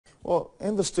Well,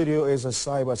 in the studio is a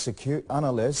cyber security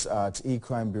analyst at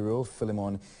E-Crime Bureau,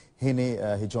 Philemon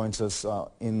Hine. He joins us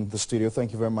in the studio.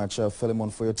 Thank you very much, Philemon,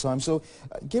 for your time. So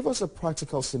give us a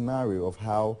practical scenario of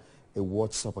how a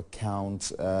WhatsApp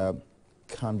account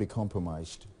can be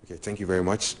compromised. Okay, thank you very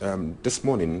much. This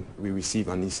morning, we received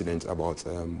an incident about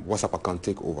WhatsApp account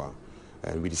takeover,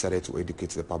 and we decided to educate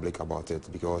the public about it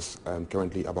because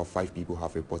currently about 5 people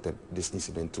have reported this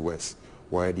incident to us,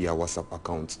 where their WhatsApp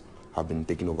accounts have been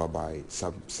taken over by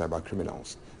cyber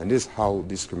criminals. And this is how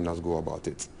these criminals go about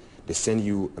it. They send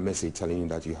you a message telling you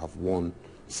that you have won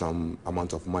some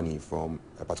amount of money from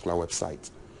a particular website.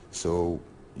 So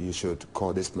you should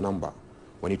call this number.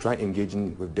 When you try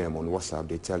engaging with them on WhatsApp,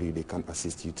 they tell you they can't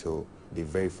assist you till they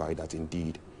verify that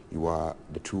indeed you are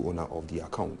the true owner of the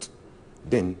account.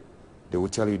 Then they will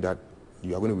tell you that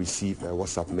you are going to receive a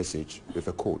WhatsApp message with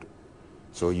a code.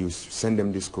 So you send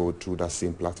them this code through that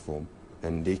same platform,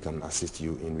 and they can assist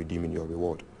you in redeeming your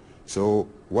reward. So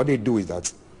what they do is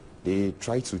that they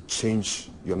try to change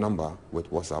your number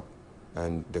with WhatsApp,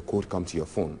 and the code comes to your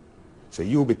phone. So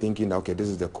you'll be thinking, okay, this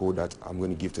is the code that I'm going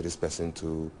to give to this person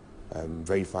to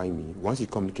verify me. Once you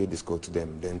communicate this code to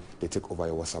them, then they take over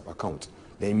your WhatsApp account.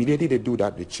 Then immediately they do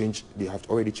that, they have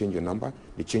already changed your number,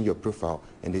 they change your profile,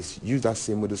 and they use that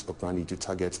same modus operandi to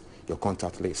target your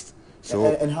contact list. So,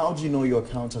 and how do you know your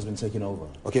account has been taken over?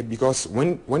 Okay, because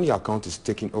when your account is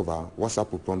taken over,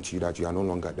 WhatsApp will prompt you that you are no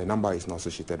longer, the number is not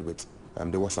associated with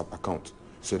the WhatsApp account.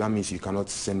 So that means you cannot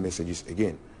send messages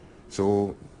again.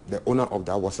 So the owner of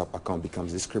that WhatsApp account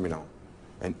becomes this criminal.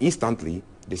 And instantly,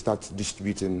 they start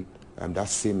distributing that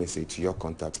same message to your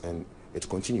contact, and it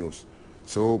continues.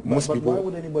 So most people... But why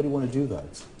would anybody want to do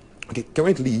that? Okay,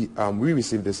 currently, we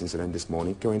received this incident this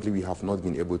morning. Currently, we have not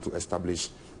been able to establish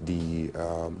the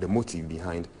motive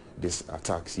behind this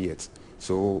attacks yet.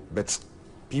 So, but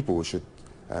people should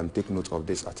take note of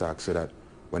this attack so that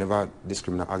whenever this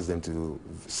criminal asks them to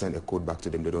send a code back to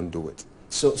them, they don't do it.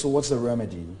 So what's the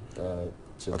remedy to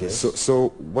okay, this? so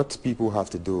what people have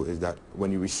to do is that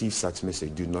when you receive such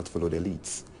message, do not follow the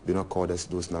leads. Do not call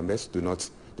those numbers. Do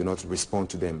not respond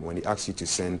to them. When they ask you to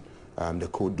send the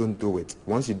code, don't do it.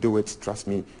 Once you do it, trust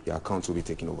me, your account will be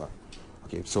taken over.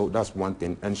 Okay, so that's one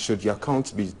thing. And should your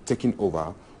account be taken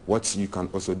over, what you can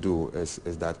also do is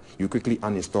that you quickly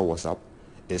uninstall WhatsApp,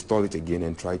 install it again,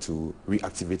 and try to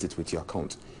reactivate it with your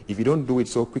account. If you don't do it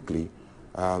so quickly,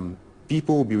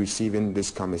 people will be receiving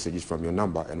these scam messages from your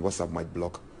number, and WhatsApp might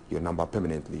block your number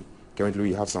permanently. Currently,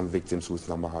 we have some victims whose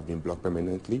number have been blocked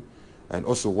permanently. And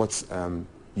also what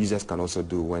users can also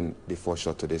do when they fall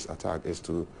short to this attack is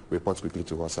to report quickly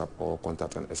to WhatsApp or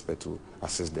contact an expert to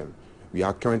assist them. We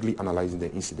are currently analyzing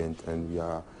the incident, and we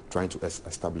are trying to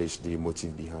establish the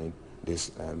motive behind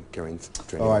this current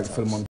trend. All right, Philemon.